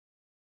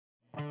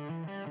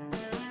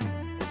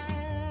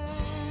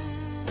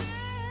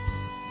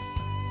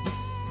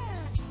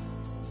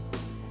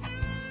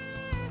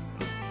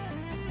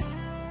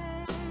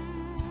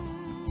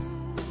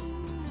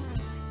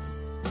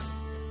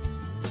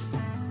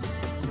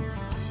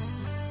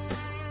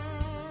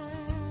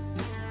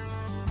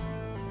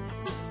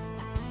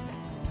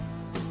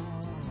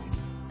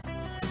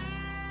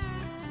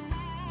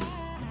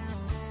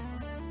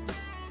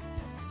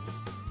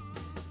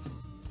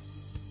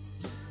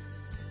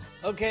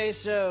Okay,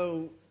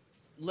 so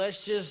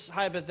let's just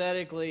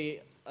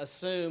hypothetically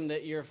assume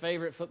that your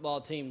favorite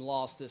football team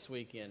lost this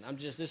weekend.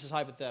 This is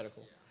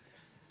hypothetical.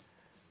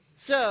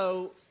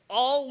 So,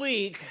 all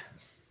week,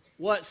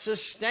 what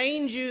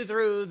sustained you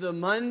through the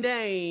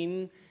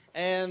mundane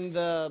and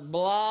the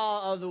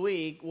blah of the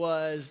week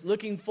was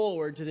looking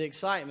forward to the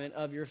excitement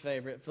of your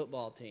favorite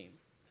football team,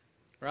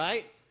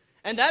 right?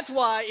 And that's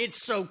why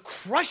it's so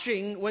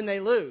crushing when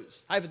they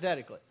lose,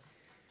 hypothetically.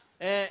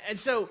 And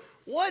so,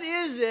 what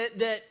is it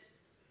that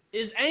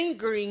is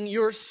anchoring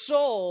your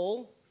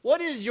soul? What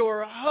is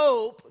your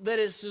hope that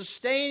is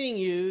sustaining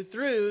you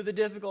through the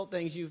difficult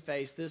things you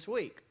face this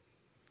week?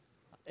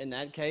 In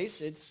that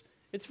case, it's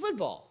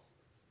football.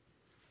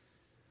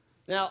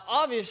 Now,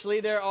 obviously,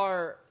 there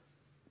are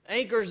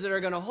anchors that are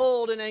going to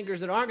hold and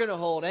anchors that aren't going to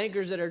hold,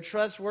 anchors that are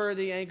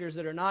trustworthy, anchors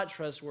that are not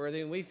trustworthy.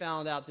 And we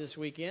found out this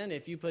weekend,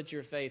 if you put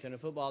your faith in a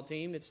football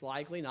team, it's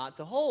likely not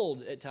to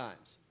hold at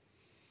times.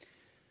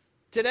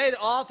 Today, the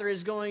author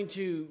is going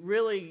to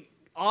really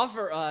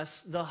offer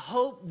us the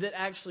hope that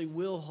actually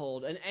will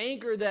hold, an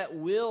anchor that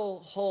will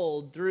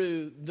hold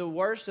through the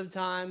worst of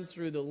times,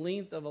 through the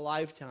length of a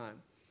lifetime.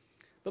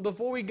 But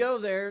before we go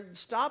there,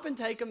 stop and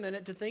take a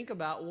minute to think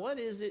about what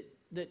is it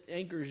that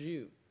anchors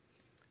you.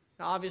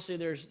 Now, obviously,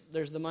 there's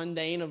the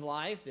mundane of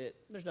life, that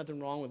there's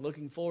nothing wrong with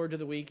looking forward to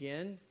the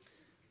weekend.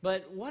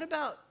 But what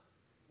about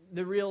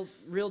the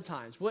real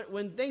times?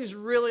 When things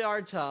really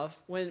are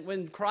tough,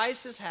 when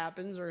crisis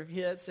happens or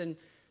hits and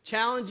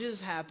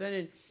challenges happen,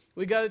 and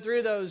we go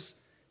through those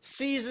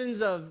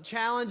seasons of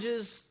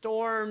challenges,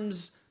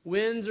 storms,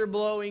 winds are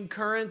blowing,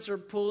 currents are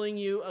pulling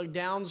you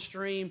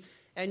downstream,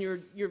 and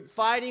you're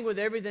fighting with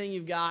everything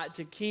you've got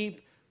to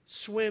keep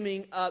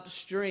swimming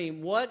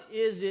upstream. What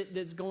is it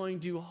that's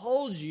going to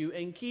hold you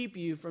and keep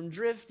you from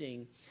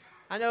drifting?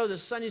 I know the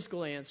Sunday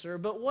school answer,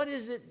 but what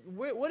is it?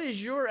 What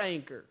is your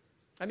anchor?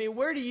 I mean,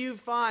 where do you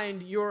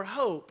find your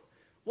hope?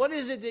 What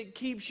is it that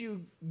keeps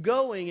you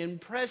going and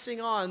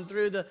pressing on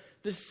through the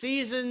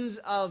seasons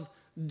of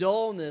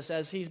dullness,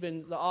 as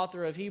the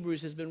author of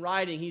Hebrews has been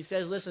writing? He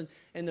says, listen,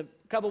 and a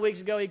couple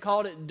weeks ago he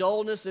called it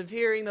dullness of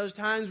hearing, those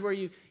times where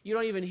you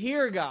don't even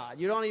hear God,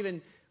 you don't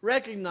even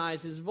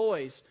recognize His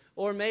voice.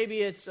 Or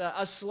maybe it's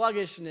a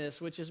sluggishness,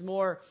 which is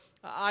more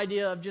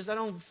idea of just I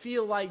don't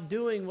feel like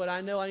doing what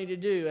I know I need to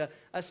do.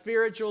 A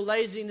spiritual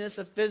laziness,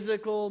 a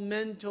physical,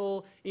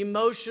 mental,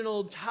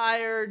 emotional,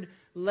 tired,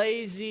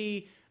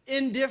 lazy,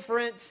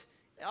 indifferent.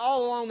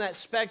 All along that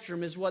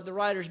spectrum is what the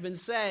writer's been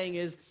saying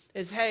is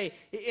hey,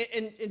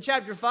 in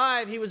chapter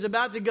 5, he was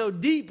about to go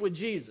deep with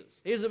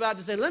Jesus. He was about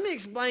to say, let me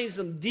explain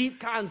some deep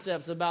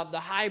concepts about the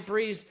high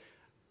priest,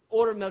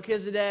 order of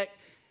Melchizedek.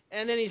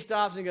 And then he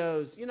stops and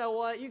goes, you know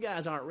what? You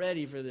guys aren't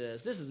ready for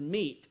this. This is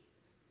meat.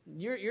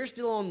 You're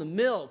still on the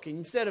milk. And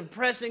instead of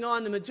pressing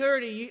on to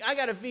maturity, I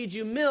got to feed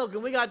you milk.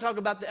 And we got to talk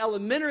about the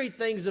elementary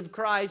things of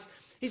Christ.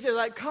 He says,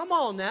 come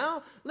on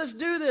now. Let's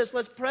do this.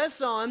 Let's press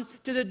on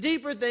to the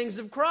deeper things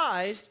of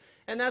Christ.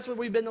 And that's what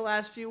we've been the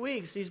last few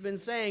weeks. He's been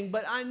saying,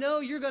 but I know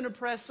you're going to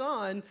press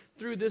on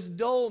through this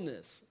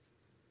dullness.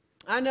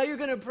 I know you're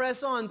going to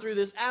press on through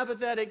this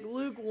apathetic,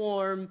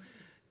 lukewarm,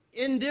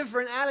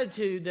 indifferent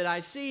attitude that I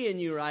see in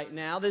you right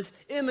now, this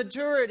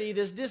immaturity,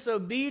 this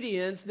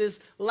disobedience, this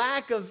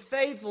lack of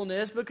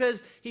faithfulness,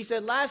 because he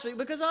said last week,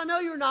 because I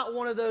know you're not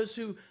one of those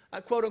who,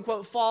 quote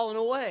unquote, fallen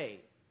away.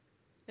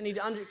 And he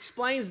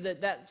explains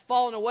that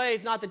falling away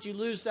is not that you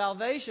lose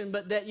salvation,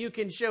 but that you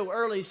can show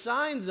early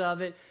signs of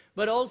it,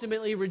 but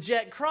ultimately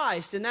reject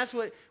Christ. And that's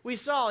what we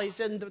saw. He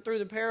said through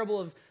the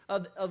parable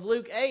of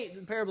Luke 8,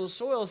 the parable of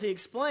soils, he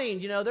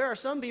explained, there are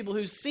some people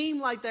who seem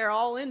like they're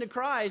all into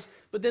Christ,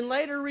 but then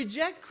later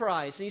reject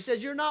Christ. And he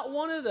says, you're not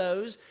one of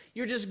those.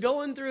 You're just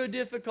going through a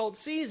difficult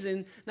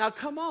season. Now,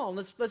 come on,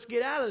 let's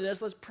get out of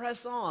this. Let's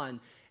press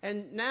on.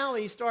 And now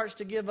he starts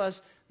to give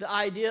us the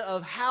idea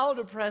of how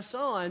to press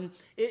on.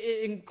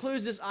 It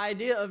includes this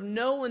idea of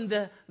knowing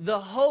the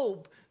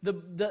hope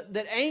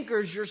that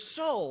anchors your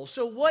soul.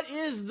 So what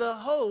is the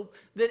hope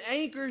that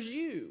anchors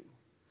you?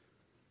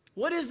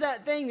 What is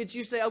that thing that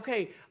you say,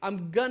 okay,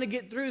 I'm going to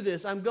get through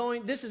this.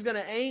 This is going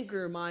to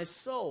anchor my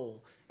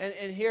soul.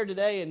 And here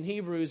today in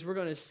Hebrews, we're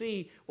going to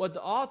see what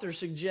the author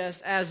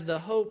suggests as the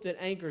hope that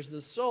anchors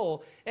the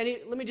soul. And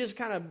let me just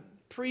kind of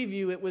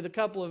preview it with a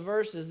couple of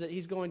verses that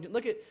he's going to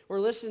look at. We're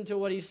listening to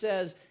what he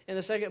says in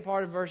the second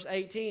part of verse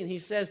 18. He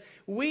says,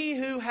 we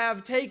who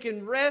have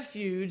taken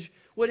refuge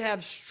would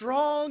have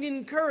strong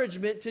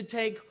encouragement to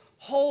take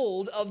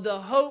hold of the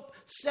hope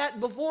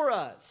set before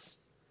us.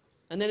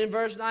 And then in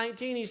verse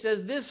 19 he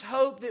says, this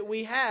hope that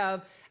we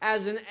have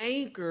as an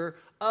anchor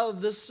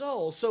of the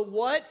soul. So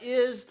what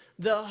is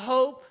the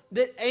hope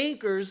that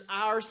anchors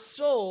our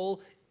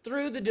soul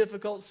through the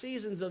difficult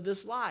seasons of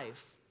this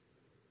life?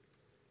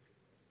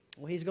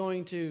 Well, he's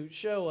going to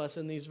show us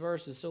in these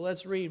verses. So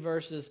let's read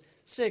verses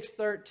 6,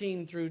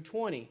 13 through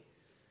 20.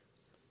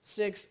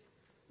 6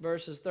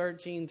 verses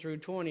 13 through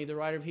 20, the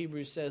writer of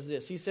Hebrews says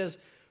this. He says,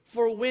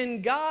 for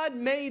when God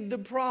made the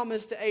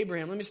promise to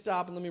Abraham, let me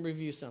stop and let me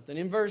review something.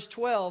 In verse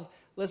 12,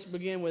 let's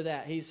begin with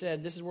that. He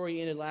said, this is where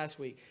he ended last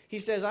week. He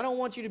says, I don't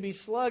want you to be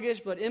sluggish,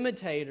 but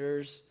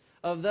imitators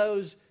of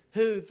those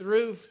who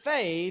through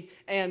faith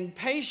and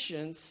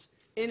patience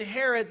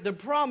inherit the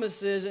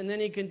promises. And then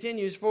he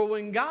continues, for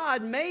when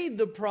God made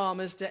the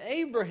promise to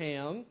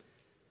Abraham,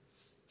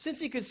 since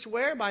he could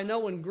swear by no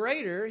one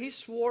greater, he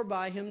swore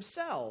by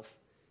himself,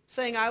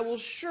 saying, I will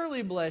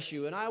surely bless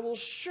you, and I will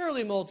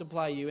surely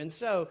multiply you. And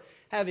so,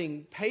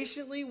 having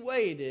patiently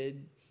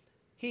waited,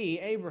 he,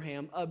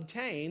 Abraham,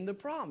 obtained the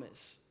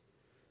promise.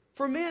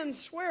 For men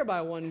swear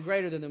by one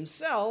greater than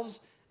themselves,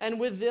 and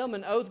with them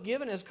an oath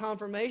given as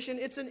confirmation.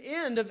 It's an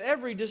end of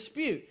every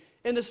dispute.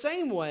 In the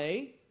same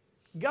way,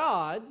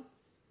 God,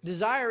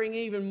 desiring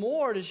even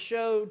more to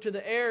show to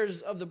the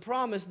heirs of the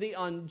promise the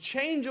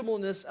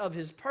unchangeableness of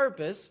his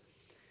purpose,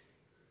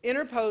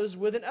 interposed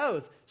with an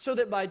oath, so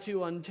that by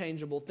two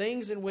unchangeable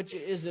things in which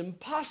it is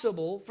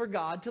impossible for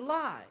God to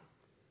lie,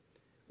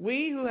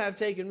 we who have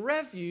taken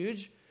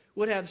refuge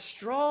would have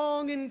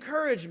strong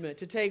encouragement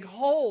to take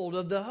hold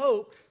of the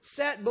hope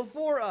set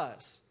before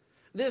us.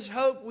 This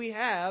hope we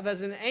have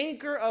as an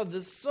anchor of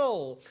the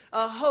soul,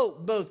 a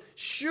hope both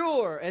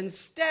sure and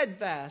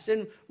steadfast,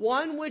 and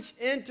one which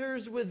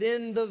enters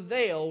within the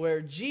veil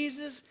where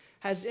Jesus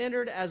has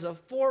entered as a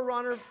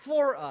forerunner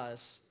for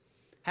us,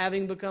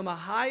 having become a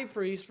high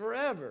priest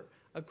forever,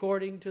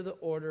 according to the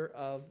order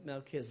of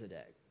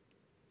Melchizedek.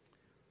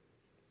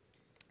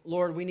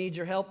 Lord, we need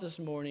your help this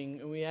morning,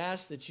 and we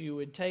ask that you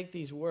would take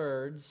these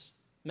words,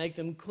 make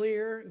them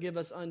clear, give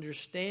us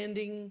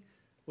understanding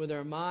with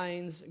our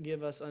minds,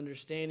 give us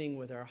understanding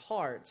with our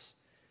hearts,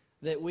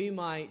 that we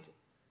might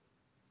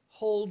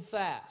hold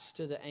fast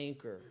to the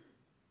anchor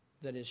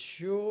that is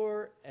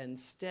sure and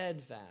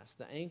steadfast,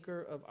 the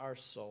anchor of our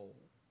soul.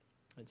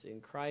 It's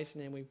in Christ's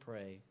name we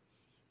pray.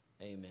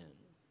 Amen.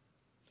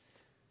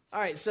 All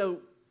right, so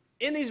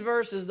in these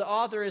verses, the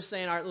author is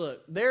saying, all right,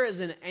 look, there is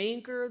an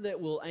anchor that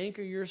will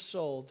anchor your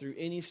soul through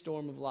any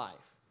storm of life.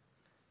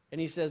 And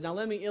he says, now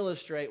let me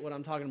illustrate what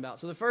I'm talking about.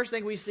 So the first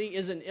thing we see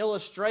is an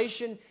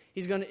illustration.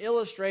 He's going to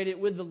illustrate it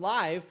with the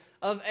life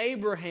of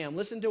Abraham.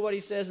 Listen to what he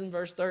says in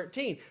verse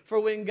 13. For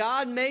when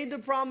God made the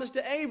promise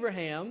to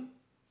Abraham,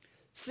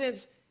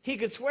 since he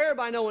could swear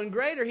by no one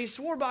greater, he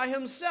swore by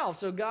himself.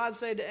 So God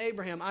said to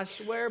Abraham, I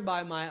swear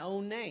by my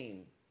own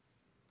name.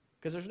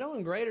 Because there's no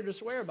one greater to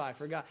swear by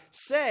for God.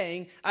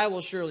 Saying, I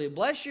will surely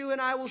bless you and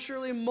I will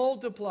surely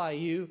multiply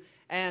you.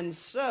 And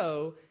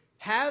so,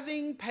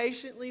 having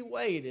patiently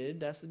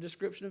waited, that's the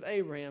description of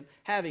Abraham,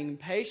 having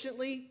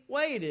patiently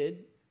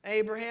waited,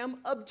 Abraham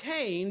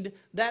obtained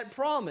that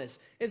promise.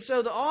 And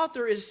so the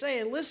author is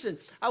saying, listen,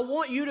 I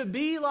want you to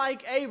be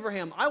like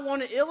Abraham. I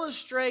want to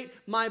illustrate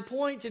my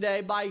point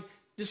today by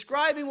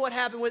describing what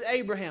happened with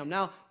Abraham.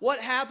 Now, what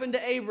happened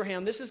to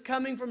Abraham? This is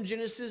coming from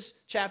Genesis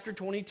chapter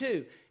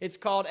 22. It's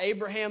called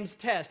Abraham's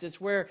test. It's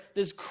where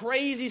this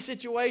crazy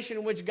situation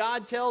in which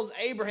God tells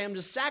Abraham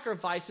to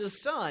sacrifice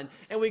his son.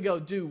 And we go,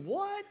 do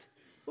what?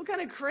 What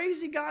kind of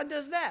crazy God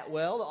does that?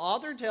 Well, the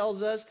author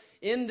tells us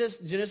in this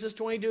Genesis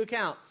 22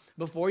 account,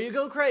 before you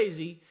go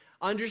crazy,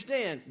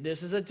 understand,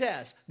 this is a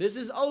test. This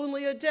is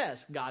only a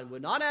test. God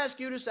would not ask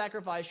you to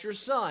sacrifice your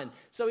son.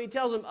 So he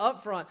tells him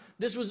up front,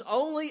 this was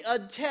only a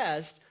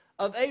test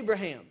of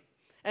Abraham.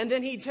 And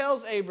then he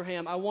tells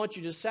Abraham, I want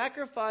you to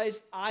sacrifice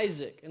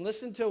Isaac. And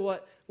listen to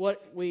what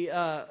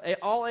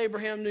all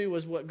Abraham knew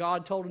was what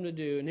God told him to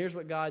do. And here's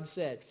what God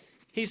said.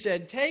 He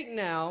said, take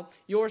now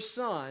your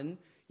son,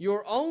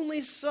 your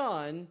only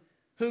son,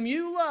 whom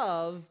you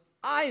love,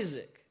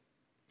 Isaac,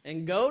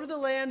 and go to the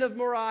land of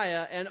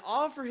Moriah and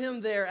offer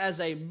him there as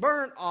a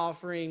burnt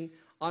offering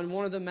on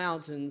one of the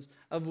mountains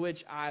of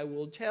which I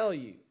will tell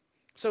you.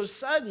 So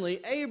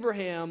suddenly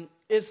Abraham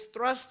is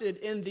thrusted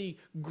in the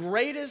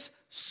greatest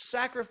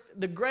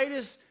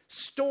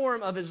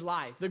storm of his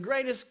life, the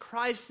greatest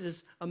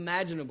crisis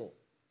imaginable.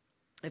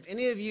 If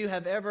any of you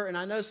have ever, and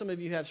I know some of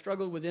you have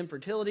struggled with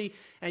infertility,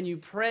 and you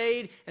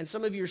prayed, and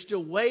some of you are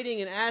still waiting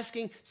and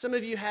asking, some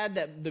of you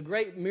had the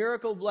great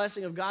miracle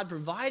blessing of God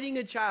providing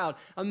a child.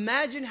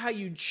 Imagine how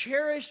you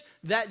cherish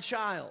that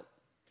child.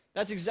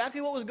 That's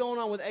exactly what was going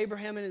on with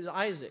Abraham and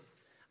Isaac.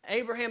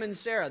 Abraham and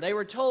Sarah, they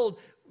were told,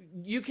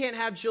 you can't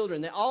have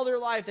children. All their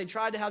life they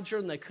tried to have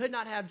children. They could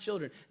not have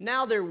children.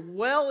 Now they're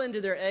well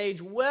into their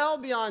age, well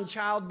beyond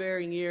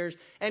childbearing years,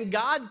 and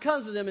God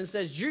comes to them and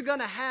says, you're going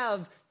to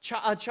have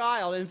a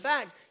child. In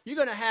fact, you're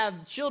going to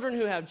have children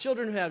who have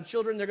children who have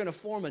children. They're going to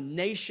form a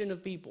nation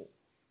of people.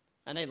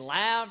 And they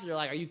laughed. They're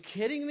like, are you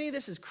kidding me?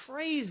 This is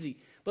crazy.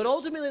 But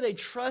ultimately, they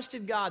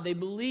trusted God. They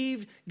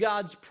believed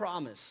God's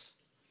promise.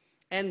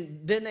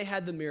 And then they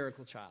had the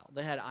miracle child.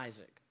 They had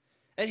Isaac.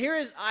 And here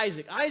is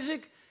Isaac.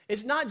 Isaac,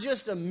 it's not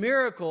just a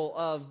miracle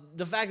of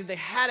the fact that they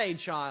had a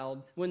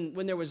child when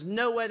there was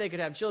no way they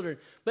could have children,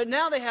 but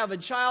now they have a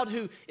child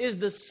who is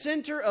the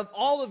center of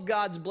all of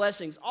God's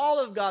blessings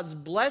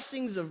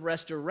of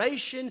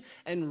restoration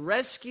and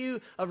rescue,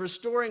 of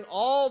restoring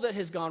all that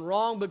has gone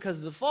wrong because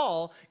of the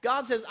fall.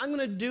 God says, I'm going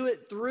to do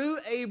it through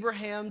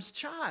Abraham's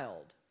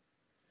child.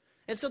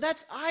 And so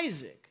that's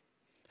Isaac,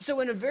 So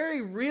in a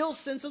very real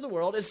sense of the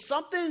world, if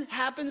something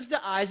happens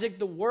to Isaac,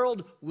 the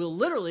world will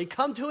literally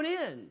come to an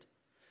end.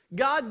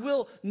 God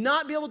will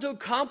not be able to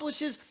accomplish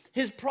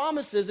his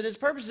promises and his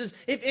purposes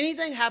if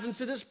anything happens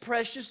to this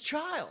precious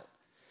child.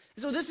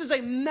 And so this is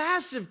a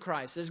massive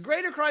crisis,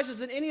 greater crisis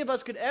than any of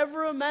us could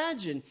ever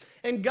imagine.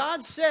 And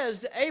God says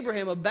to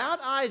Abraham about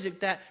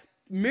Isaac, that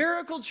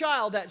miracle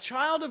child, that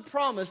child of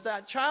promise,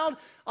 that child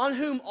on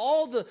whom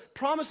all the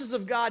promises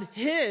of God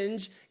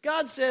hinge,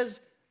 God says,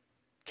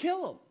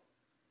 kill him,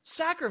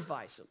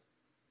 sacrifice him.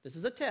 This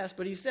is a test,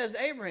 but he says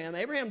to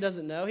Abraham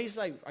doesn't know. He's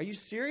like, are you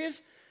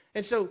serious?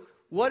 And so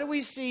what do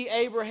we see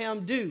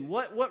Abraham do?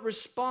 What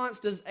response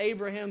does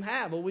Abraham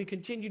have? Well, we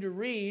continue to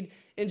read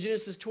in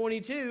Genesis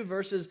 22,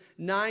 verses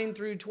 9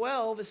 through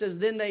 12. It says,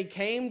 then they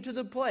came to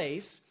the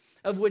place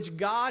of which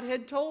God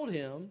had told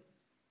him,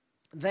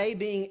 they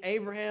being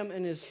Abraham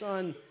and his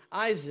son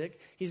Isaac.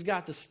 He's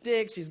got the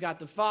sticks, he's got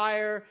the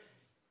fire,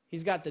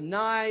 he's got the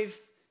knife,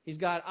 he's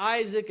got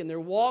Isaac, and they're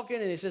walking,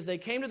 and it says they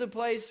came to the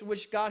place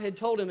which God had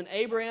told him, and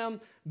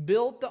Abraham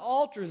built the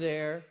altar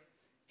there.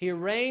 He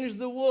arranged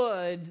the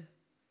wood,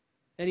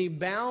 and he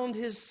bound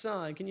his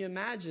son. Can you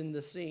imagine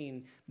the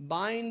scene?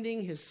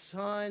 Binding his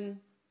son,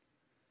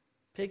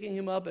 picking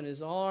him up in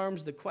his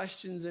arms, the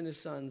questions in his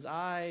son's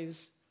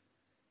eyes,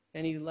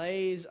 and he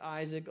lays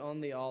Isaac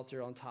on the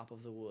altar on top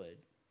of the wood.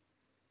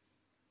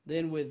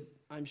 Then with,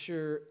 I'm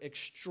sure,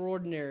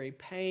 extraordinary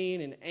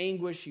pain and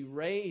anguish,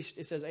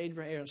 it says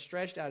Abraham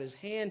stretched out his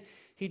hand.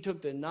 He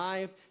took the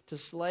knife to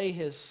slay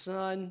his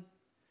son.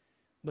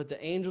 But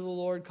the angel of the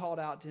Lord called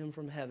out to him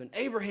from heaven,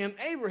 Abraham,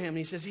 Abraham. And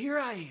he says, here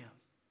I am.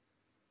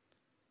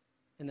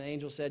 And the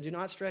angel said, do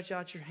not stretch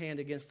out your hand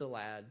against the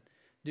lad.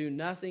 Do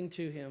nothing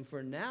to him,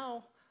 for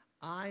now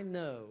I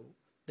know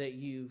that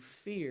you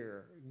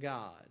fear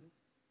God.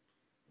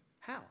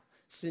 How?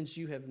 Since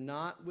you have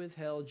not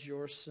withheld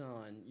your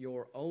son,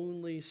 your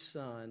only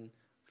son,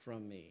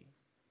 from me.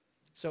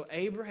 So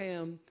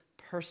Abraham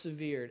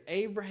persevered.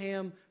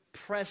 Abraham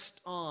pressed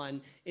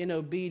on in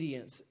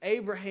obedience.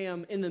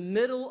 Abraham, in the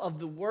middle of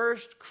the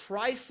worst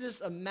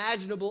crisis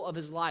imaginable of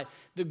his life,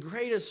 the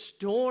greatest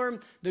storm,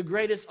 the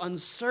greatest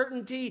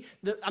uncertainty,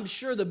 I'm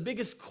sure the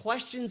biggest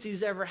questions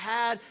he's ever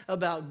had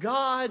about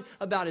God,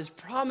 about his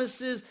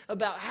promises,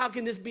 about how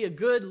can this be a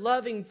good,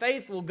 loving,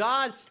 faithful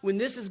God when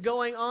this is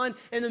going on.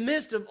 In the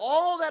midst of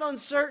all that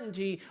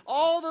uncertainty,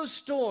 all those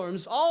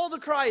storms, all the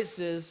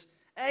crisis,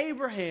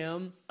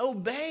 Abraham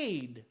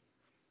obeyed.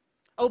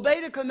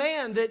 Obeyed a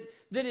command that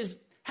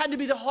had to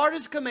be the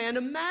hardest command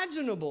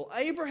imaginable.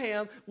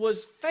 Abraham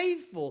was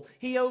faithful.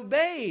 He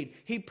obeyed.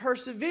 He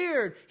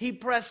persevered. He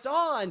pressed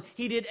on.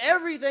 He did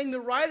everything the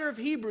writer of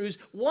Hebrews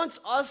wants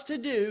us to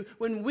do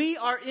when we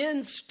are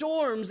in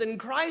storms and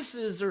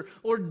crises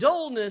or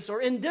dullness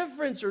or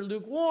indifference or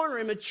lukewarm or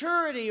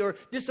immaturity or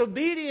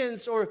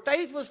disobedience or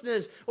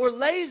faithlessness or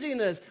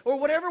laziness or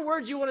whatever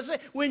words you want to say.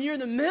 When you're in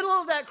the middle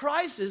of that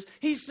crisis,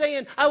 he's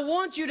saying, I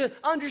want you to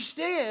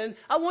understand,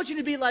 I want you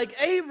to be like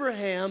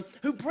Abraham,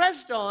 who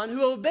pressed on,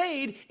 who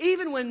obeyed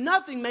even when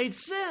nothing made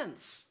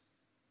sense.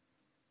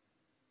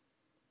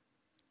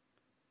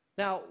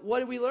 Now, what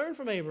did we learn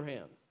from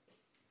Abraham?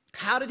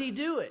 How did he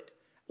do it?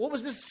 What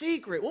was the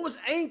secret? What was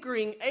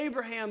anchoring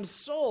Abraham's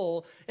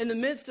soul in the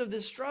midst of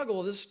this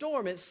struggle, this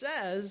storm? It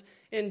says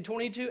in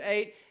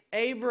 22:8,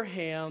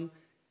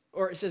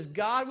 it says,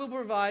 God will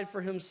provide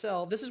for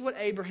himself. This is what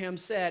Abraham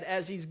said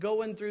as he's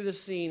going through the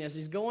scene, as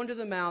he's going to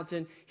the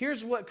mountain.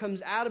 Here's what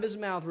comes out of his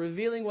mouth,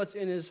 revealing what's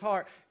in his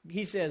heart.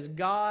 He says,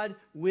 God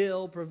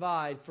will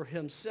provide for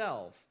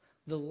himself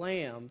the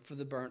lamb for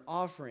the burnt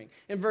offering.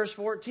 In verse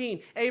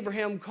 14,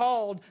 Abraham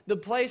called the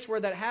place where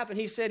that happened.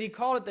 He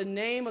called it the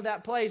name of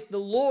that place, the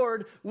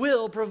Lord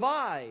will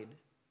provide.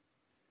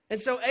 And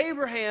so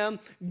Abraham,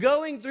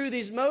 going through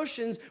these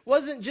motions,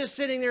 wasn't just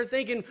sitting there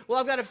thinking, well,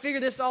 I've got to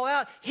figure this all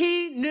out.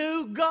 He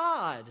knew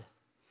God.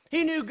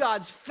 He knew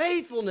God's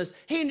faithfulness.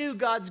 He knew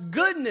God's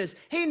goodness.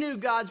 He knew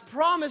God's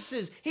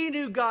promises. He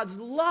knew God's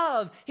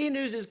love. He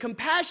knew his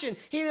compassion.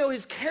 He knew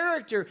his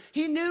character.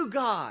 He knew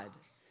God.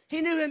 He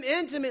knew him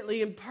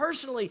intimately and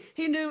personally.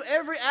 He knew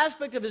every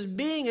aspect of his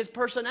being, his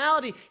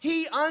personality.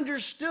 He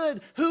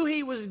understood who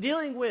he was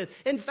dealing with.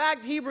 In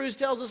fact, Hebrews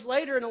tells us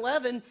later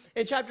in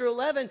chapter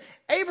 11,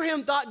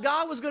 Abraham thought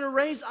God was going to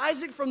raise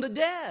Isaac from the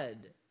dead.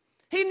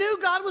 He knew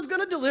God was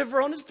going to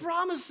deliver on his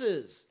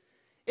promises.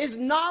 His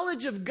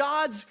knowledge of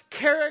God's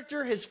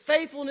character, his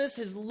faithfulness,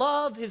 his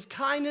love, his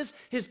kindness,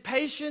 his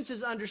patience,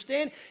 his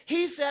understanding.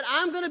 He said,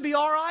 I'm going to be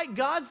all right.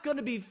 God's going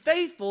to be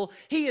faithful.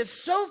 He is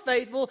so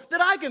faithful that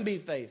I can be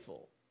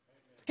faithful.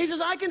 He says,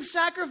 I can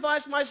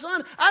sacrifice my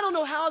son. I don't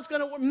know how it's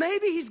going to work.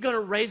 Maybe he's going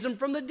to raise him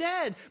from the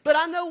dead. But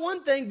I know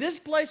one thing, this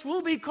place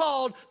will be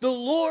called the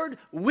Lord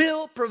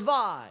will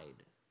provide.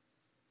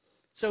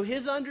 So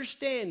his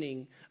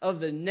understanding of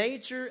the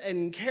nature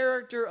and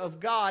character of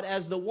God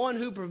as the one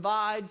who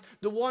provides,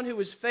 the one who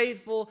is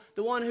faithful,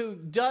 the one who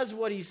does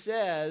what he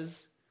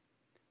says,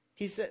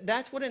 he said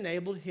that's what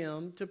enabled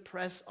him to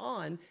press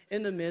on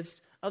in the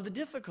midst of the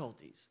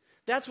difficulties.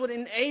 That's what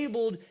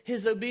enabled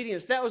his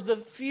obedience. That was the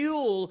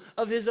fuel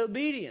of his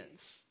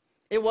obedience.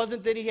 It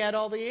wasn't that he had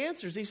all the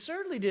answers. He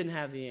certainly didn't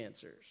have the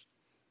answers.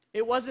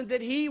 It wasn't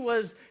that he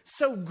was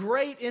so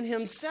great in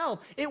himself.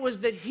 It was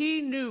that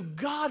he knew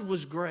God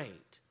was great.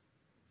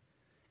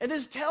 And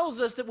this tells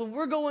us that when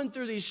we're going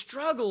through these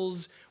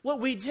struggles, what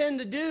we tend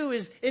to do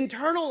is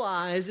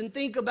internalize and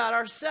think about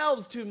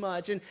ourselves too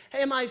much. And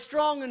hey, am I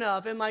strong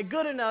enough? Am I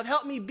good enough?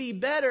 Help me be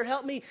better.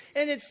 Help me.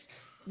 And it's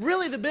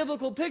really the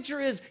biblical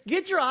picture is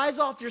get your eyes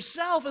off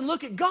yourself and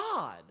look at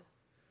God.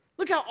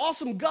 Look how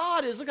awesome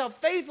God is. Look how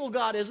faithful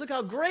God is. Look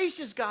how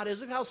gracious God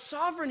is. Look how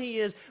sovereign he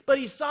is. But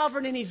he's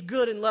sovereign and he's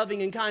good and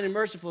loving and kind and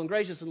merciful and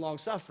gracious and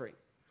long-suffering.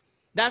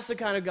 That's the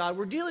kind of God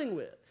we're dealing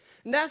with.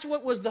 And that's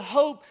what was the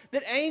hope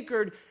that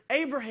anchored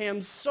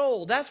Abraham's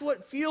soul. That's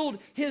what fueled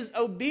his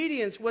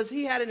obedience, was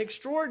he had an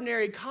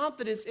extraordinary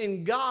confidence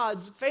in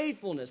God's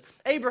faithfulness.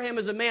 Abraham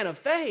is a man of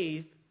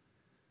faith,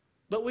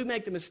 but we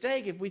make the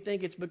mistake if we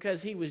think it's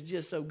because he was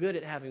just so good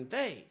at having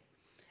faith.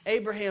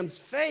 Abraham's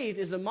faith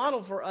is a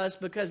model for us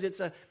because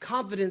it's a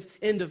confidence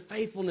in the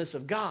faithfulness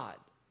of God.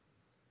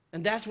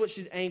 And that's what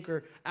should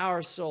anchor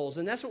our souls.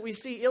 And that's what we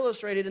see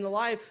illustrated in the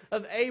life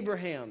of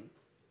Abraham.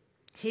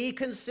 He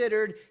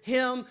considered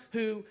him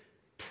who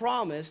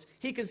promised,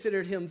 he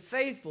considered him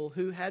faithful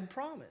who had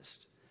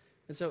promised.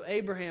 And so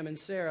Abraham and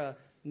Sarah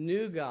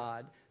knew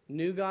God,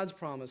 knew God's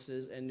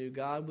promises, and knew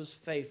God was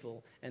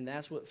faithful. And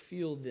that's what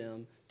fueled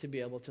them to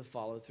be able to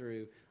follow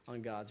through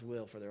on God's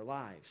will for their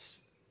lives.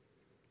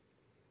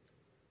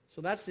 So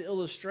that's the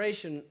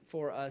illustration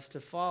for us to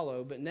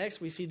follow. But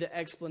next we see the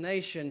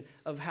explanation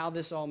of how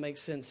this all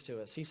makes sense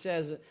to us. He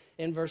says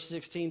in verse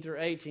 16 through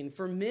 18,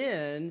 "For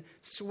men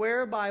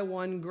swear by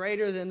one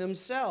greater than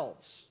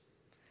themselves,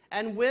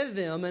 and with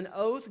them an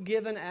oath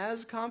given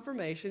as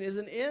confirmation is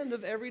an end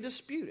of every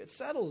dispute." It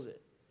settles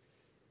it.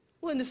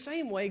 Well, in the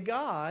same way,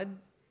 God,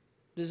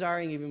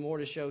 desiring even more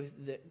to show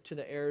to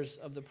the heirs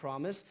of the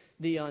promise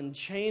the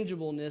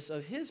unchangeableness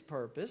of his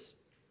purpose,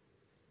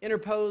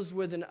 interposed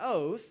with an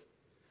oath,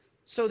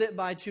 so that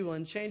by two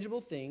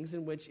unchangeable things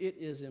in which it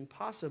is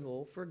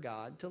impossible for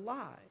God to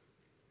lie,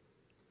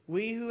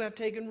 we who have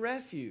taken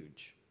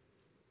refuge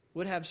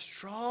would have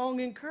strong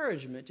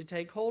encouragement to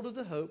take hold of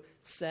the hope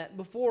set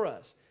before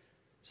us.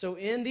 So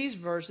in these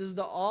verses,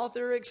 the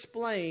author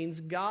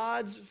explains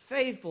God's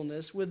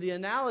faithfulness with the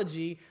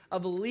analogy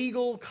of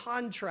legal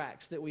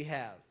contracts that we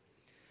have.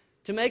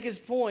 To make his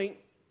point,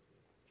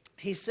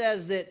 he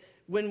says that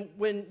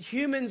when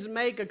humans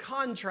make a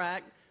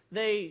contract,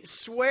 they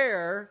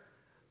swear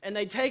and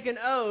they take an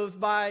oath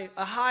by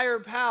a higher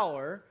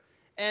power,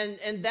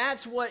 and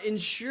that's what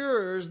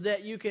ensures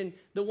that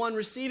the one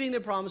receiving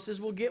the promises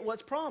will get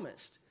what's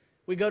promised.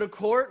 We go to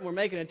court and we're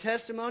making a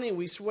testimony and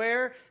we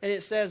swear, and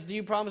it says, "Do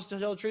you promise to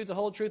tell the truth, the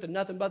whole truth, and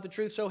nothing but the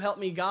truth, so help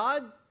me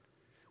God?"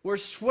 We're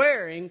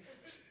swearing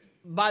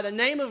by the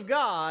name of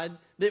God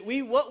that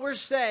what we're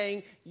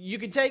saying, you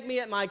can take me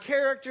at my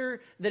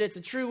character, that it's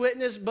a true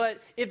witness,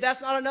 but if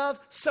that's not enough,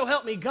 so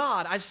help me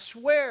God. I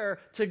swear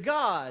to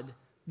God.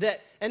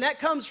 And that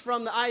comes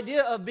from the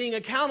idea of being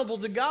accountable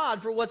to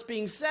God for what's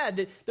being said.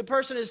 That the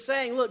person is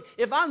saying, look,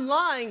 if I'm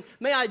lying,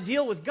 may I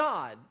deal with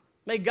God.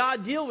 May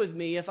God deal with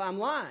me if I'm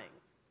lying.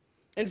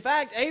 In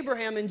fact,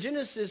 Abraham in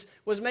Genesis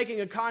was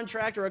making a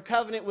contract or a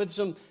covenant with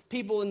some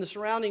people in the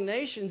surrounding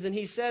nations, and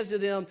he says to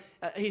them,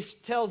 he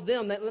tells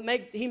them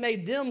that he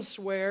made them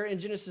swear in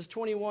Genesis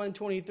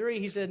 21:23.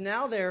 He said,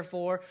 "Now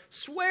therefore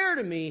swear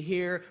to me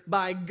here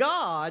by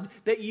God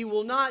that you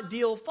will not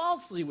deal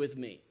falsely with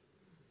me."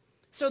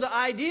 So the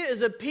idea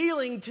is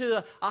appealing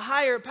to a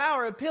higher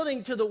power,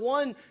 appealing to the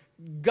one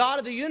God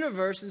of the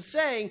universe, and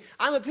saying,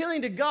 I'm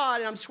appealing to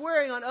God and I'm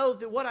swearing on oath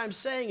that what I'm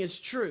saying is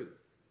true.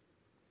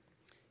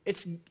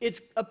 It's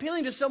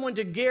appealing to someone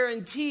to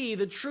guarantee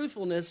the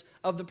truthfulness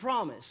of the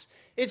promise.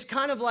 It's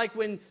kind of like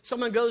when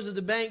someone goes to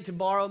the bank to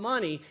borrow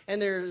money and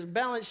their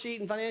balance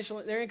sheet and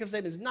their income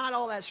statement is not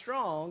all that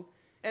strong.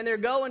 And they're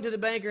going to the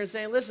banker and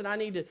saying, listen, I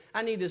need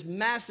this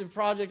massive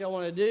project I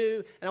want to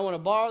do, and I want to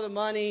borrow the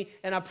money,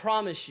 and I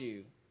promise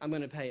you I'm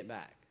going to pay it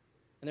back.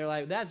 And they're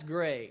like, that's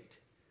great,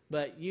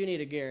 but you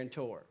need a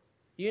guarantor.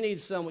 You need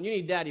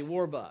Daddy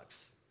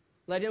Warbucks.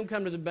 Let him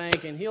come to the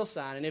bank and he'll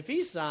sign. And if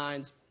he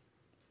signs,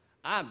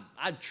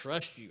 I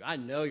trust you. I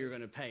know you're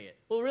going to pay it.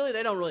 Well, really,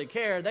 they don't really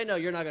care. They know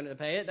you're not going to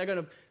pay it.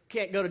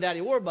 Can't go to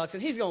Daddy Warbucks,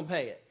 and he's going to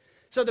pay it.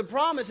 So the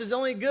promise is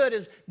only good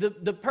as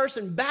the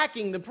person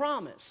backing the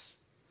promise.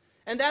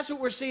 And that's what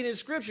we're seeing in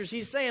Scriptures.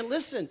 He's saying,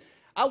 listen,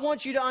 I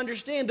want you to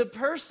understand the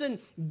person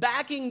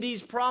backing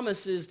these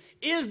promises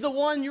is the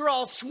one you're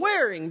all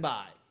swearing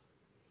by.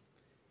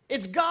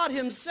 It's God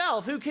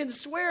himself who can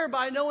swear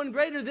by no one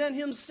greater than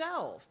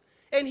himself.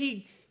 And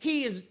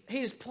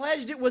he's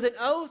pledged it with an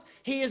oath.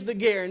 He is the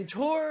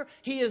guarantor.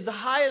 He is the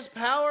highest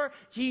power.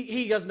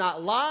 He does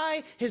not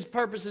lie. His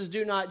purposes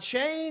do not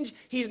change.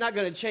 He's not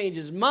going to change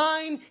his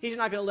mind. He's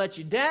not going to let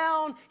you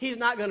down. He's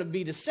not going to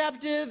be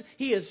deceptive.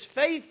 He is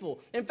faithful.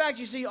 In fact,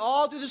 you see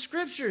all through the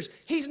Scriptures,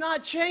 he's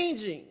not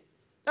changing.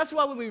 That's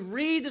why when we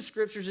read the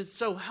Scriptures, it's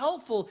so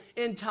helpful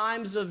in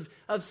times of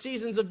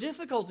seasons of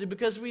difficulty,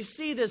 because we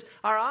see this,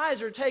 our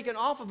eyes are taken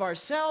off of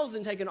ourselves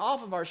and taken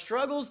off of our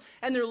struggles,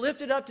 and they're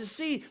lifted up to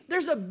see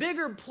there's a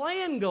bigger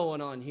plan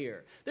going on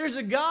here. There's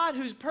a God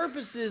whose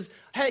purposes,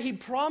 he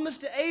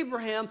promised to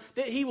Abraham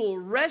that he will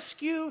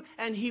rescue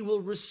and he will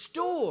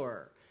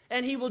restore.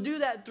 And he will do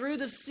that through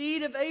the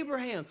seed of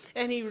Abraham.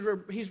 And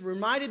he's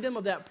reminded them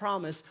of that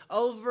promise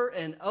over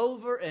and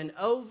over and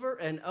over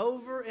and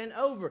over and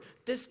over.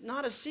 This is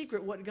not a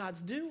secret what God's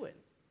doing.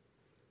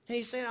 And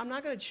he's saying, I'm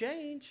not going to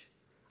change.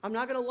 I'm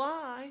not going to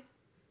lie.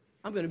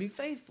 I'm going to be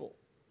faithful,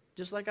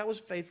 just like I was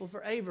faithful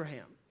for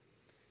Abraham.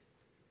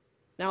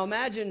 Now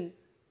imagine,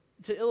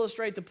 to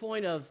illustrate the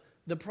point of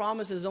the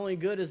promise is only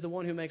good as the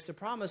one who makes the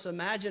promise,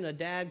 imagine a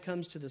dad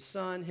comes to his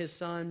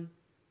son,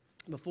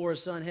 before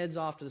his son heads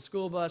off to the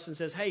school bus and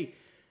says, hey,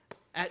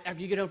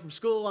 after you get home from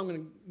school, I'm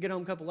going to get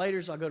home a couple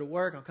later, so I'll go to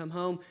work, I'll come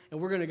home, and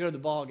we're going to go to the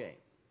ball game.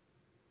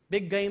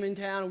 Big game in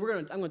town, I'm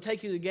going to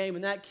take you to the game,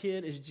 and that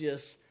kid is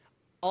just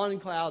on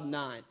cloud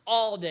 9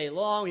 all day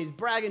long. He's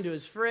bragging to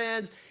his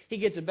friends. He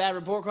gets a bad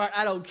report card.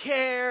 I don't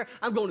care.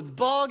 I'm going to the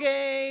ball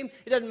game.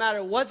 It doesn't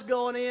matter what's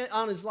going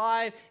on in his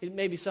life.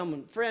 Maybe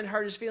some friend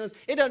hurt his feelings.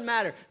 It doesn't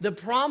matter. The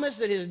promise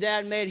that his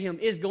dad made him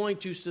is going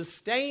to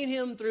sustain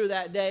him through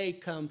that day,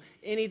 come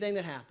anything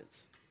that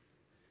happens.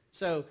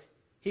 So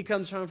he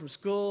comes home from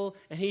school,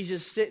 and he's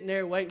just sitting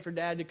there waiting for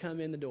Dad to come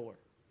in the door.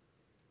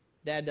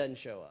 Dad doesn't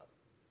show up.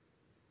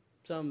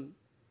 Some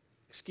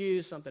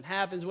excuse, something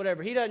happens,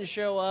 whatever. He doesn't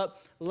show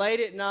up. Late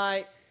at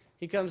night,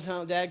 he comes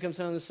home. Dad comes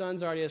home. The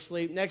son's already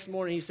asleep. Next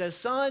morning, he says,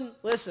 son,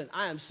 listen,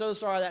 I am so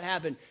sorry that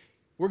happened.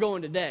 We're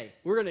going today.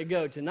 We're going to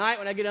go tonight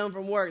when I get home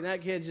from work. And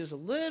that kid's just a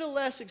little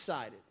less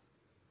excited,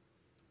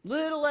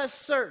 little less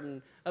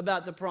certain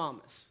about the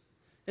promise.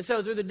 And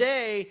so through the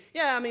day,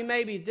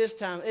 maybe this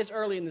time, it's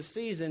early in the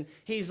season,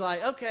 he's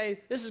like, okay,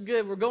 this is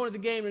good. We're going to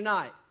the game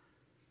tonight.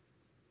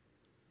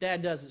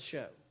 Dad doesn't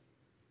show.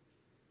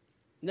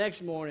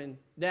 Next morning,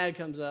 Dad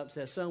comes up and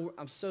says, son,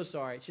 I'm so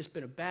sorry. It's just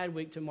been a bad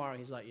week tomorrow.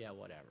 He's like, yeah,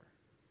 whatever.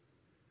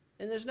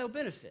 And there's no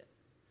benefit.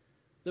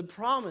 The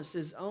promise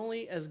is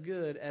only as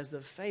good as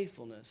the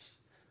faithfulness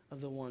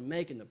of the one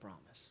making the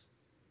promise.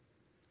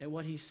 And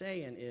what he's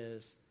saying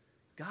is,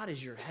 God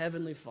is your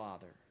heavenly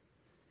Father,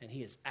 and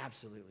he is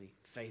absolutely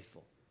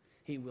faithful.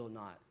 He will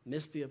not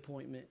miss the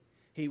appointment.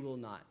 He will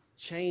not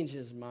change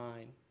his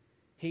mind.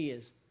 He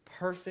is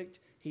perfect.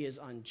 He is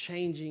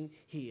unchanging.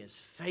 He is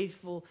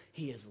faithful.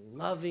 He is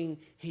loving.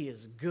 He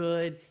is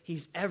good.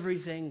 He's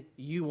everything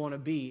you want to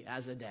be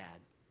as a dad.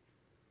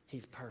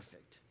 He's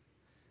perfect.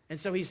 And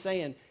so he's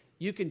saying,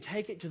 you can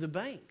take it to the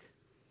bank.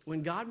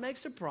 When God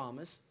makes a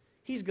promise,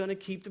 he's going to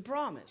keep the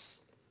promise.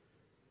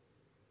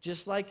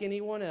 Just like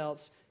anyone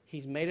else,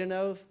 he's made an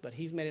oath, but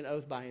he's made an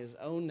oath by his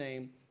own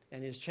name,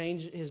 and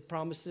his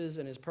promises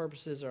and his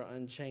purposes are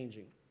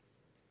unchanging.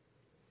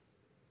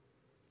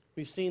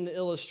 We've seen the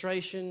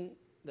illustration,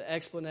 the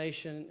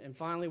explanation, and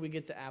finally we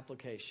get the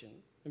application.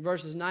 In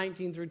verses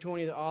 19 through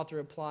 20, the author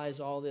applies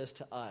all this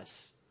to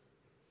us.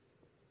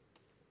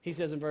 He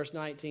says in verse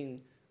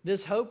 19,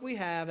 this hope we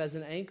have as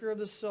an anchor of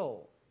the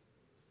soul,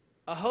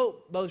 a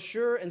hope both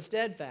sure and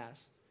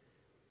steadfast,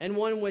 and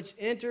one which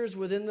enters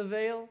within the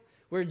veil,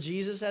 where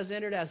Jesus has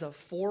entered as a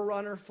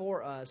forerunner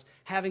for us,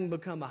 having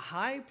become a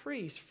high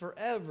priest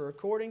forever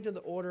according to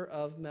the order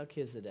of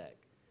Melchizedek.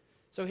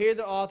 So here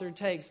the author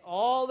takes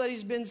all that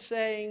he's been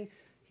saying.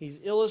 He's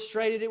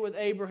illustrated it with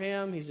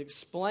Abraham. He's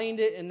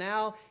explained it. And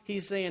now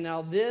he's saying,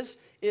 now this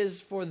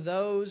is for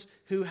those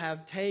who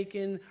have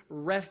taken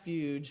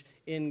refuge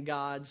in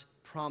God's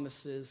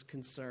promises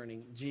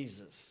concerning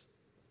Jesus.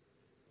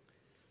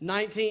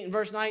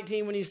 Verse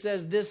 19, when he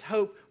says, this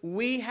hope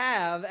we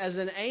have as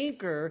an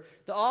anchor,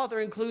 the author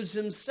includes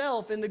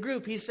himself in the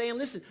group. He's saying,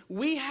 listen,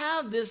 we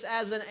have this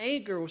as an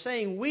anchor. We're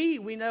saying we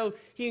know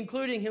he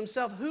including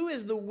himself. Who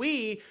is the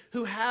we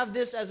who have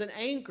this as an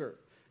anchor?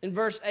 In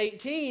verse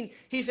 18,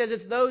 he says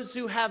it's those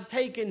who have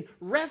taken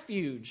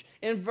refuge.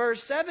 In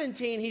verse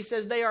 17, he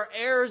says they are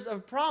heirs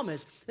of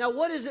promise. Now,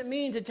 what does it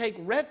mean to take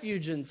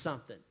refuge in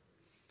something?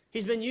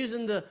 He's been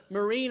using the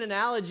marine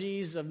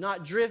analogies of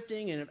not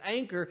drifting and of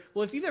anchor.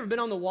 Well, if you've ever been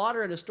on the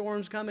water and a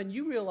storm's coming,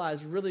 you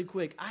realize really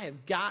quick, I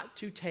have got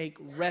to take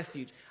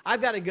refuge.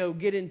 I've got to go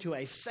get into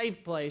a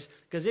safe place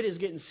because it is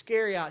getting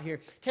scary out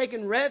here.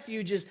 Taking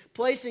refuge is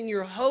placing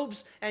your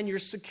hopes and your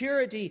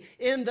security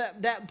in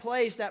that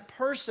place, that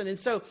person. And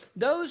so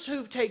those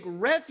who take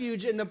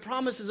refuge in the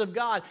promises of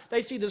God,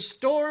 they see the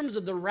storms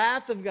of the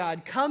wrath of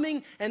God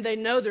coming, and they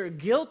know they're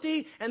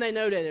guilty, and they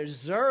know they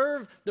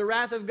deserve the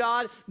wrath of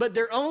God, but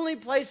their only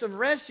place of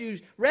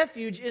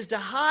refuge is to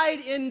hide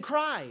in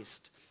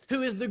Christ,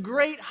 who is the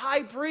great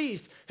high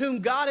priest, whom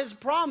God has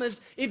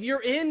promised if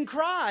you're in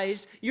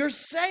Christ, you're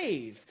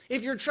saved.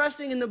 If you're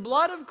trusting in the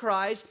blood of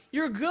Christ,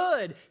 you're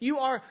good. You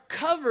are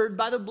covered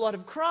by the blood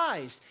of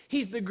Christ.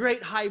 He's the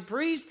great high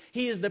priest.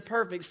 He is the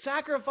perfect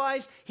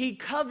sacrifice. He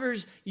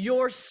covers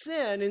your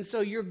sin, and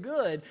so you're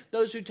good.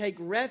 Those who take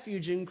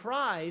refuge in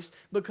Christ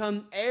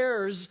become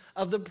heirs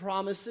of the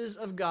promises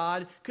of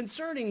God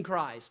concerning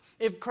Christ.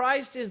 If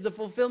Christ is the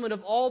fulfillment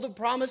of all the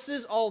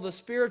promises, all the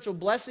spiritual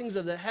blessings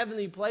of the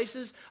heavenly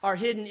places are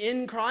hidden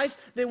in Christ,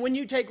 then when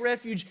you take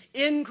refuge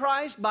in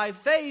Christ by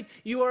faith,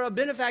 you are a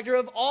benefactor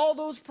of all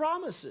those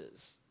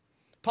promises.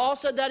 Paul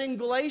said that in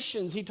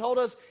Galatians. He told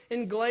us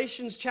in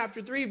Galatians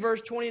chapter 3,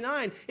 verse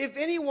 29, if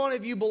any one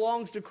of you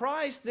belongs to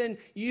Christ, then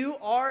you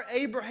are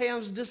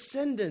Abraham's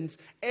descendants,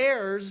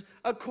 heirs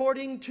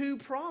according to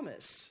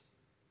promise.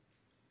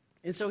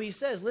 And so he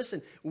says,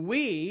 listen,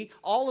 we,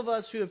 all of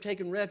us who have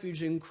taken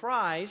refuge in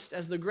Christ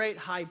as the great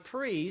high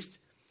priest,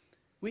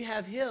 we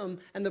have him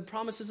and the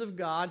promises of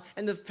God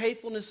and the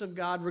faithfulness of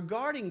God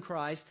regarding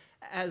Christ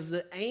as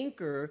the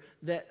anchor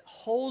that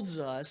holds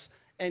us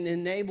and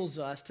enables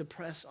us to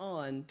press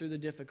on through the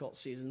difficult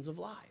seasons of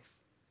life.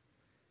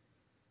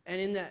 And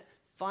in that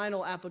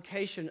final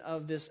application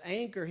of this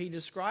anchor, he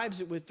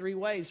describes it with three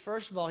ways.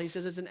 First of all, he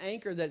says it's an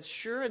anchor that's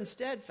sure and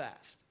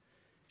steadfast.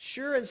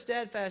 Sure and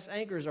steadfast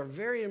anchors are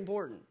very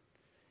important.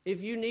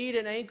 If you need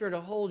an anchor to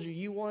hold you,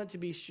 you want it to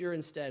be sure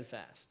and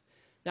steadfast.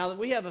 Now,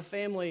 we have a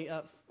family,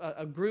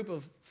 a group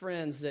of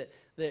friends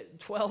that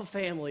 12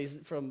 families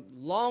from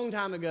a long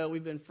time ago.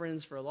 We've been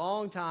friends for a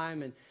long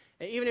time, and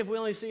even if we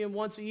only see them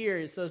once a year,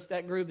 it's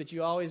that group that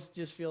you always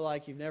just feel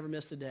like you've never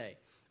missed a day.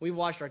 We've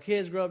watched our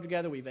kids grow up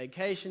together. We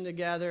vacation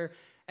together,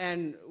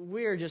 and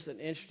we're just an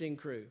interesting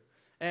crew.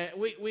 And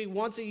we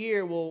once a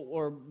year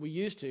we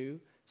used to.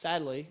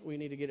 Sadly, we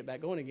need to get it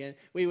back going again.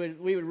 We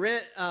would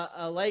rent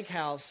a lake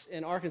house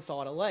in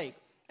Arkansas at a lake,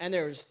 and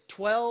there was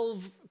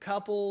 12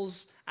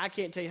 couples. I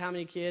can't tell you how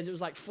many kids. It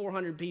was like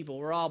 400 people.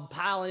 We're all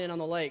piling in on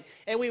the lake.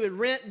 And we would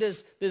rent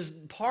this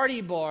party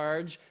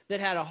barge that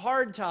had a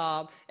hard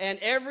top, and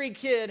every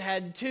kid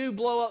had 2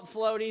 blow-up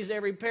floaties.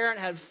 Every parent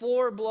had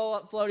 4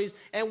 blow-up floaties,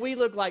 and we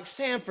looked like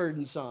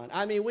Sanford & Son.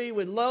 I mean, we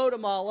would load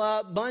them all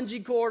up,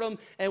 bungee cord them,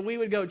 and we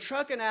would go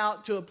trucking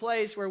out to a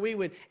place where we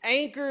would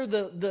anchor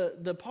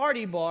the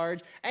party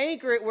barge,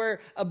 anchor it where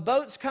a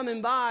boat's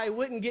coming by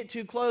wouldn't get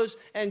too close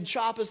and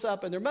chop us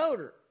up in their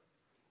motor.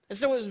 And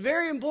so it was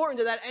very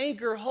important that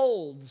anchor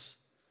holds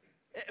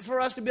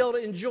for us to be able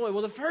to enjoy.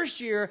 Well, the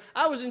first year,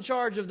 I was in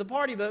charge of the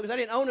party boat because I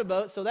didn't own a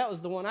boat, so that was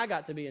the one I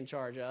got to be in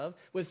charge of,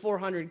 with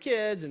 400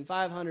 kids and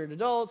 500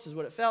 adults is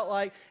what it felt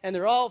like, and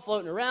they're all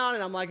floating around,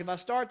 and I'm like, if I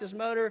start this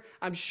motor,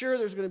 I'm sure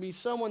there's going to be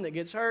someone that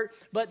gets hurt.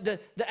 But the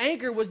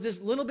anchor was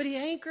this little bitty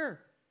anchor.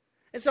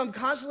 And so I'm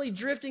constantly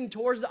drifting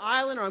towards the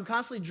island, or I'm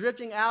constantly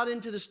drifting out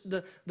into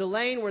the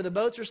lane where the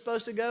boats are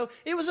supposed to go.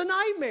 It was a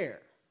nightmare.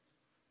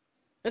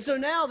 And so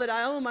now that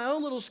I own my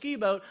own little ski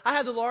boat, I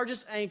have the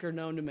largest anchor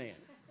known to man.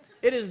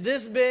 It is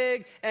this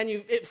big, and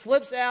it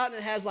flips out, and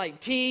it has like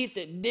teeth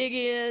that dig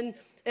in,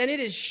 and it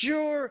is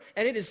sure,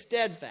 and it is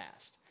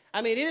steadfast.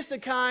 I mean, it is the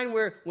kind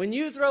where when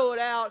you throw it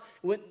out,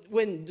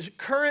 when the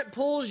current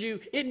pulls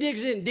you, it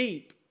digs in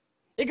deep.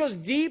 It goes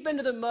deep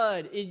into the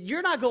mud.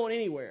 You're not going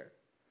anywhere.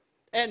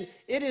 And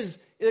it is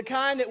the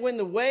kind that when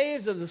the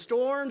waves of the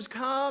storms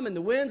come and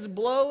the wind's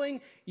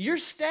blowing, you're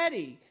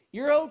steady.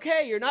 You're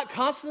okay. You're not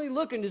constantly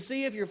looking to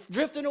see if you're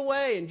drifting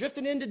away and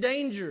drifting into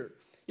danger.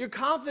 You're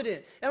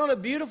confident. And on a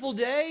beautiful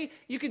day,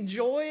 you can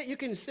enjoy it. You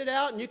can sit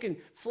out and you can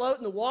float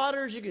in the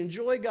waters. You can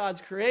enjoy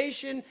God's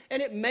creation.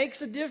 And it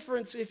makes a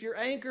difference if your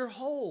anchor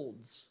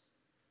holds.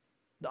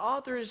 The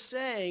author is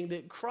saying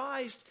that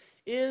Christ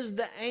is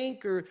the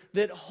anchor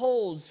that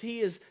holds.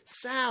 He is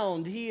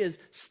sound. He is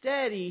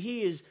steady.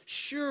 He is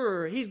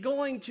sure. He's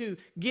going to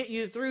get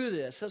you through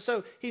this.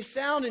 So he's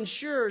sound and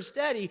sure,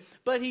 steady,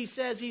 but he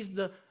says he's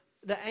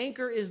the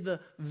anchor is the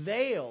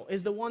veil,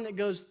 is the one that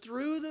goes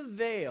through the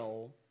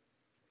veil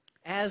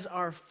as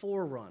our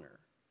forerunner.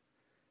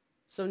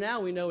 So now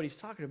we know what he's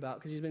talking about,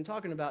 because he's been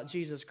talking about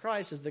Jesus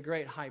Christ as the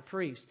great high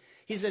priest.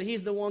 He said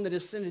he's the one that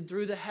ascended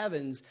through the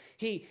heavens.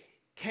 He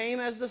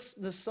came as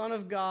the Son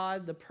of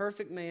God, the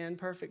perfect man,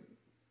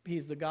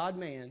 he's the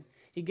God-man.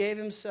 He gave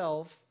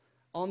himself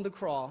on the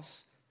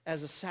cross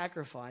as a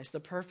sacrifice, the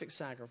perfect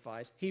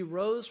sacrifice. He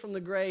rose from the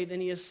grave,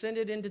 and he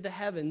ascended into the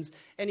heavens,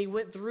 and he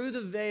went through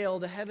the veil,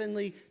 the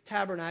heavenly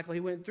tabernacle. He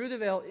went through the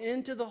veil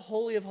into the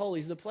Holy of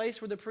Holies, the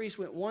place where the priest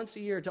went once a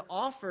year to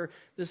offer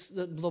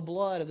the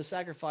blood of the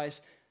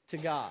sacrifice to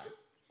God.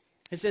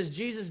 It says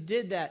Jesus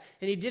did that,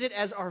 and he did it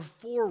as our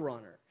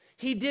forerunner.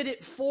 He did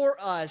it for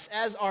us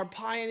as our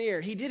pioneer.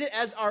 He did it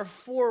as our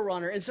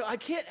forerunner. And so I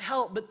can't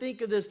help but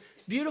think of this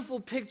beautiful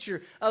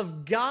picture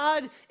of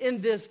God in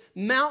this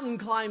mountain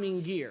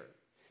climbing gear.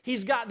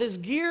 He's got this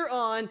gear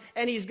on,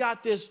 and he's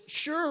got this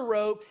sure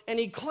rope, and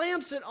he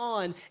clamps it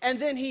on,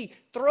 and then he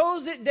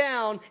throws it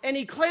down and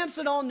he clamps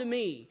it onto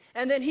me.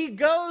 And then he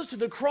goes to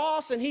the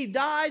cross and he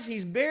dies,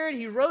 he's buried,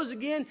 he rose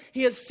again,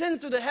 he ascends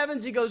through the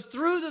heavens, he goes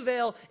through the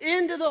veil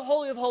into the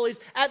Holy of Holies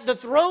at the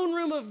throne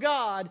room of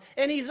God,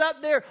 and he's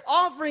up there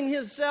offering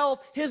himself,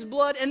 his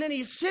blood, and then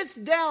he sits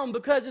down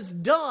because it's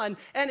done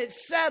and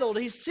it's settled.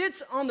 He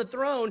sits on the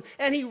throne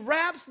and he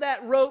wraps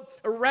that rope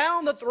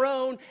around the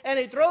throne and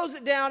he throws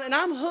it down, and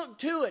I'm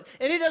hooked to it.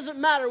 And it doesn't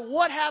matter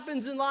what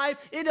happens in life,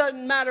 it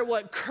doesn't matter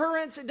what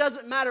currents, it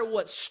doesn't matter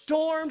what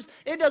storms,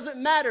 it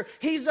doesn't matter.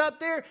 He's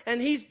up there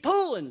and he's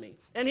pulling me.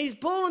 And he's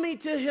pulling me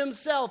to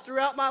himself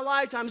throughout my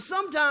lifetime.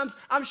 Sometimes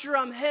I'm sure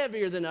I'm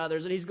heavier than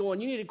others. And he's going,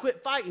 you need to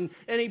quit fighting.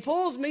 And he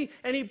pulls me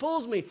and he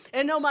pulls me.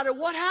 And no matter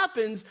what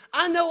happens,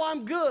 I know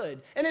I'm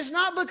good. And it's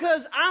not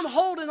because I'm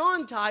holding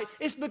on tight.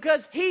 It's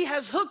because he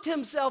has hooked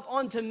himself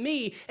onto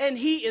me. And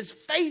he is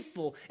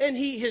faithful. And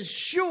he is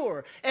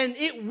sure. And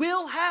it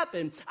will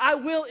happen. I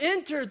will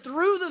enter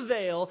through the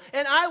veil.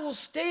 And I will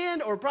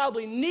stand or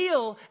probably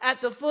kneel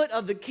at the foot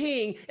of the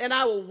King. And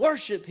I will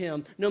worship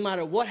him no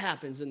matter what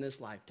happens in this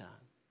lifetime.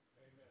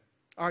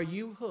 Are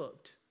you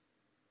hooked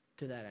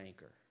to that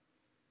anchor?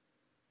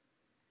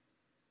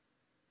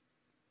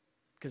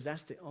 Because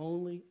that's the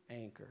only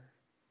anchor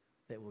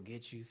that will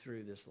get you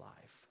through this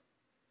life.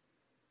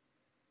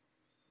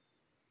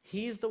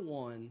 He's the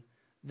one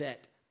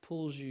that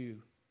pulls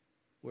you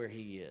where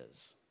he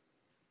is.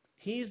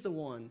 He's the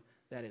one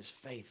that is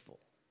faithful.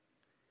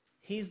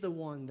 He's the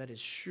one that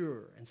is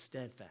sure and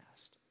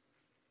steadfast.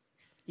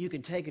 You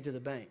can take it to the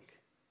bank.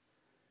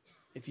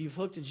 If you've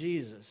hooked to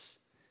Jesus,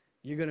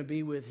 you're going to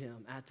be with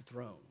him at the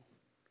throne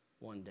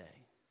one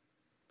day.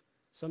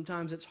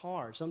 Sometimes it's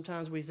hard.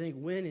 Sometimes we think,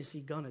 when is he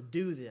going to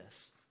do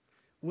this?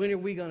 When are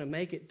we going to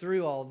make it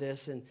through all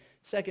this? And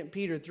 2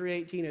 Peter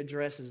 3:18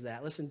 addresses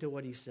that. Listen to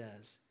what he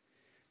says.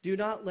 Do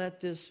not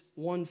let this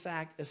one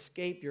fact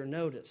escape your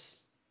notice,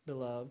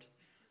 beloved,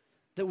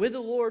 that with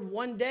the Lord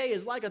 1 day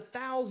is like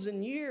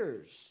 1,000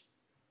 years.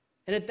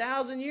 And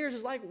 1,000 years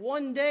is like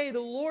 1 day. The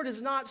Lord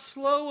is not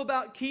slow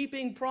about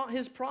keeping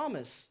his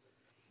promise,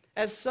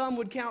 as some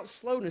would count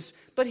slowness,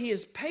 but he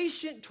is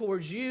patient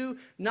towards you,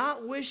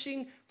 not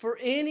wishing for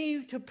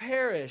any to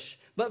perish,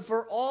 but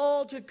for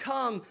all to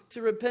come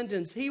to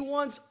repentance. He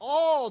wants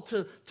all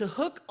to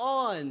hook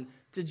on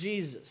to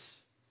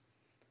Jesus.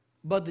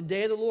 But the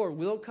day of the Lord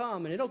will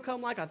come, and it'll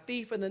come like a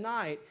thief in the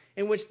night,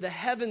 in which the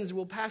heavens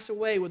will pass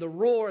away with a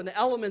roar, and the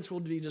elements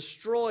will be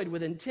destroyed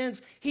with intense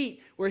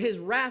heat, where his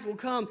wrath will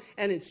come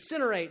and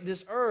incinerate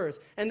this earth.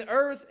 And the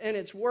earth and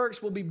its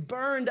works will be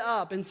burned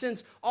up. And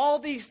since all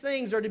these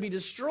things are to be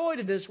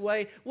destroyed in this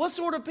way, what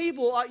sort of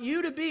people ought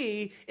you to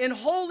be in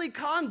holy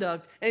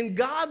conduct and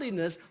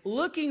godliness,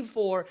 looking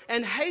for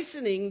and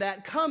hastening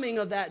that coming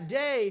of that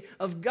day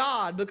of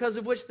God, because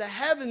of which the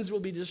heavens will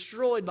be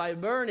destroyed by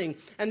burning,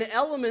 and the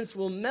elements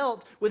will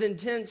melt with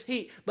intense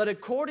heat. But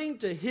according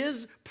to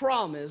his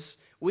promise,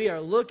 we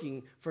are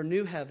looking for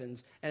new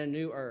heavens and a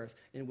new earth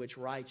in which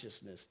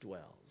righteousness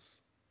dwells.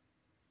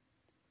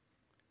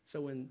 So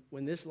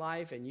when this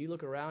life and you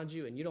look around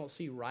you and you don't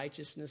see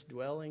righteousness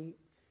dwelling,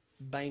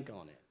 bank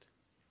on it.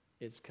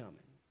 It's coming.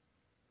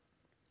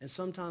 And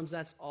sometimes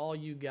that's all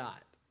you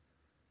got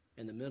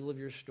in the middle of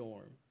your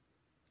storm,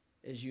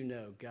 is you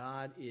know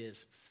God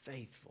is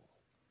faithful.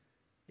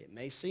 It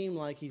may seem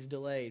like he's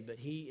delayed, but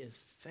he is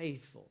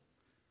faithful.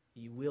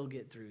 You will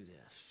get through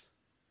this.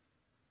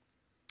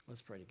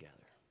 Let's pray together.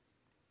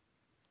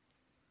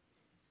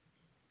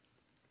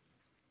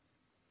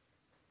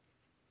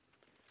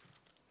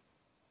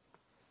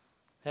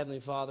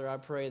 Heavenly Father, I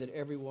pray that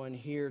everyone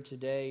here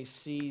today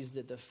sees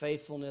that the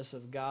faithfulness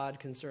of God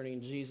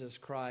concerning Jesus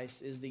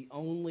Christ is the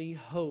only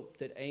hope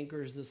that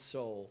anchors the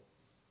soul.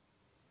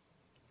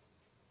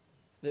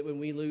 That when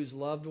we lose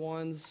loved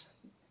ones,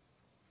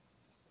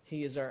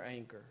 he is our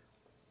anchor.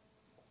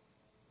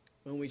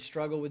 When we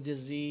struggle with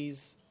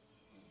disease,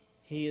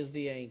 he is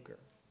the anchor.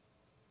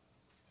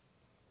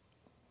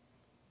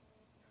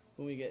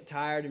 When we get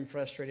tired and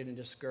frustrated and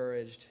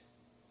discouraged,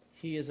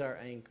 he is our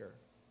anchor.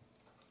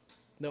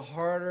 The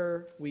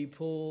harder we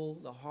pull,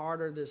 the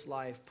harder this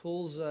life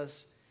pulls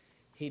us,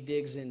 he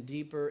digs in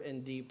deeper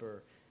and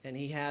deeper, and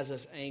he has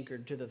us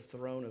anchored to the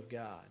throne of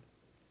God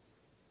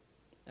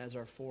as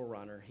our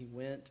forerunner. He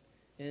went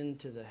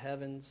into the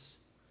heavens,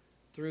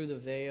 through the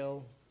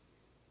veil,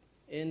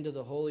 into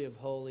the Holy of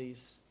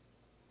Holies,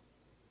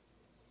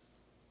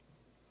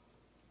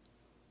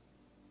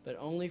 but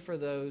only for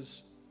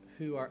those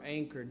who are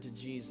anchored to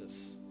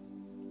Jesus,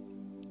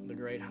 the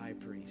great high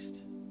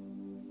priest.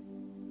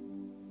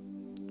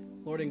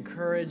 Lord,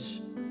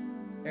 encourage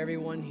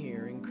everyone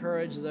here.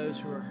 Encourage those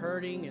who are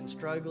hurting and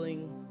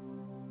struggling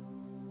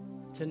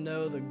to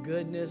know the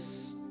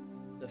goodness,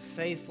 the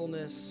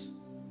faithfulness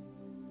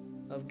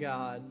of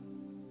God,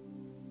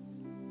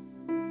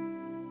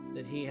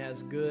 that he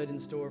has good in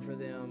store for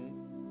them,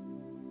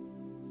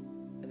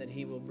 and that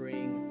he will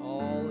bring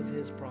all of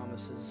his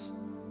promises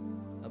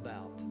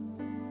about.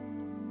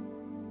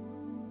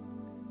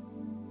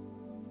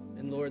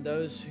 And Lord,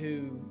 those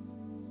who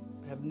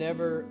have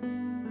never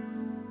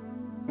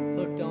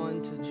hooked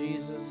on to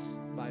Jesus,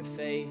 by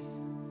faith.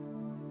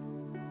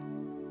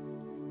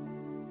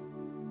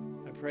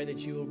 I pray that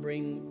you will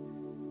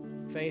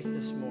bring faith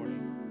this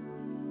morning.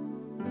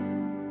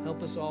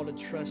 Help us all to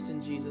trust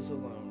in Jesus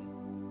alone.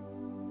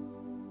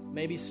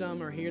 Maybe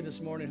some are here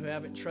this morning who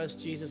haven't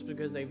trusted Jesus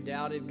because they've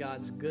doubted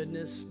God's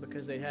goodness,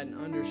 because they hadn't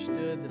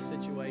understood the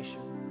situation.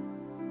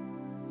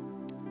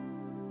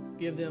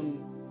 Give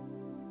them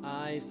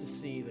eyes to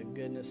see the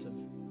goodness of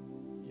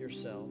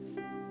yourself.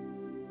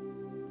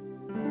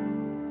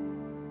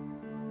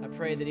 I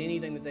pray that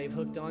anything that they've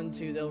hooked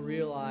onto, they'll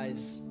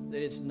realize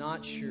that it's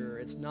not sure,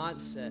 it's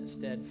not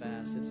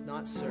steadfast, it's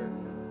not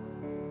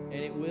certain,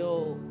 and it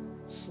will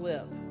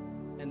slip,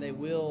 and they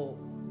will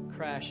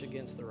crash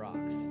against the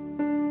rocks.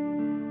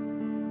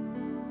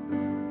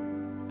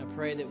 I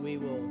pray that we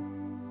will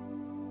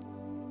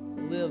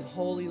live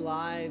holy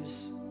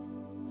lives,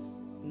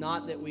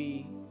 not that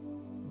we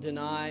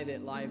deny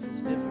that life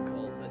is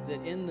difficult, but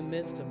that in the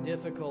midst of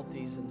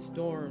difficulties and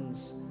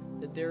storms,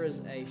 that there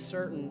is a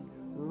certain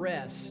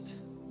rest,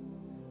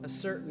 a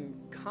certain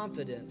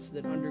confidence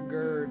that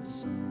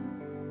undergirds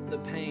the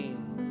pain,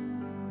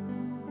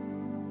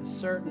 a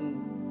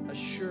certain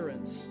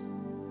assurance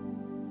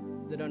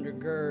that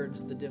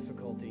undergirds the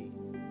difficulty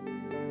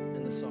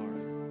and the sorrow.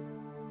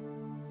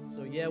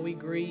 So yeah, we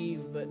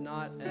grieve, but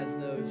not as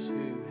those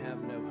who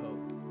have no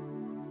hope.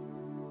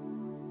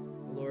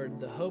 Lord,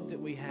 the hope that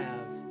we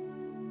have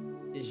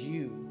is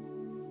you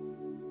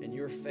and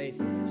your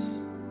faithfulness.